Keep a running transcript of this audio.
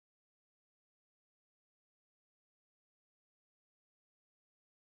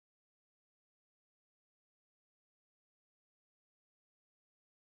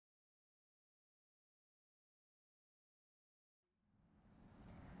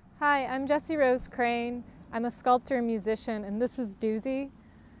Hi, I'm Jessee Rose Crane. I'm a sculptor and musician, and this is Doozy.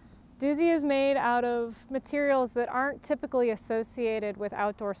 Doozy is made out of materials that aren't typically associated with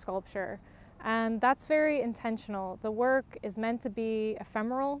outdoor sculpture, and that's very intentional. The work is meant to be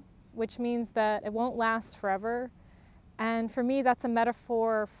ephemeral, which means that it won't last forever. And for me, that's a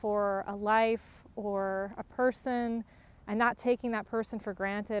metaphor for a life or a person, and not taking that person for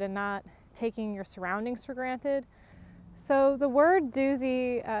granted and not taking your surroundings for granted. So the word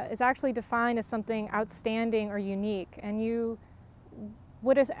doozy is actually defined as something outstanding or unique, and you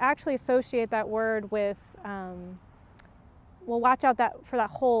would actually associate that word with, well, watch out for that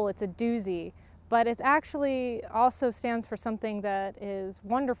hole, it's a doozy, but it actually also stands for something that is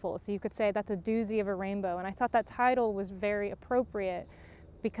wonderful. So you could say that's a doozy of a rainbow, and I thought that title was very appropriate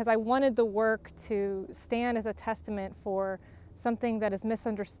because I wanted the work to stand as a testament for something that is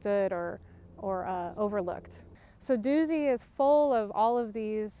misunderstood or overlooked. So Doozy is full of all of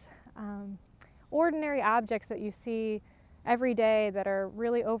these ordinary objects that you see every day that are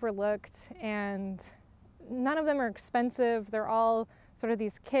really overlooked, and none of them are expensive. They're all sort of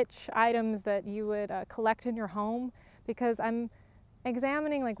these kitsch items that you would collect in your home, because I'm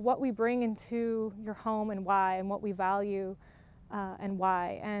examining like what we bring into your home and why, and what we value and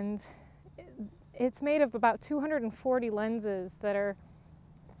why. And it's made of about 240 lenses that are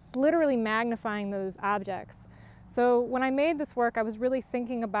literally magnifying those objects. So when I made this work, I was really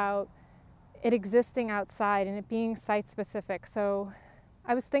thinking about it existing outside and it being site-specific. So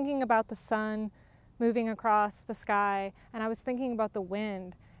I was thinking about the sun moving across the sky, and I was thinking about the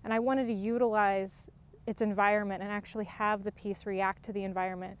wind, and I wanted to utilize its environment and actually have the piece react to the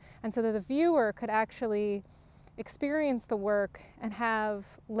environment, and so that the viewer could actually experience the work and have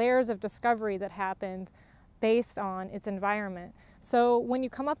layers of discovery that happened based on its environment. So when you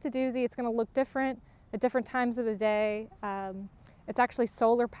come up to Doozy, it's going to look different at different times of the day. It's actually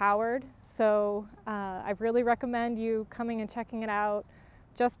solar powered, so I really recommend you coming and checking it out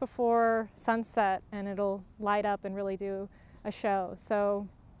just before sunset, and it'll light up and really do a show. So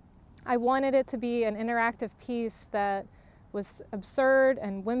I wanted it to be an interactive piece that was absurd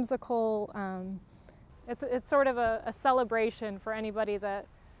and whimsical. It's sort of a celebration for anybody that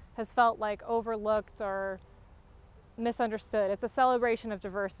has felt like overlooked or misunderstood. It's a celebration of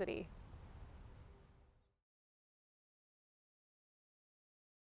diversity.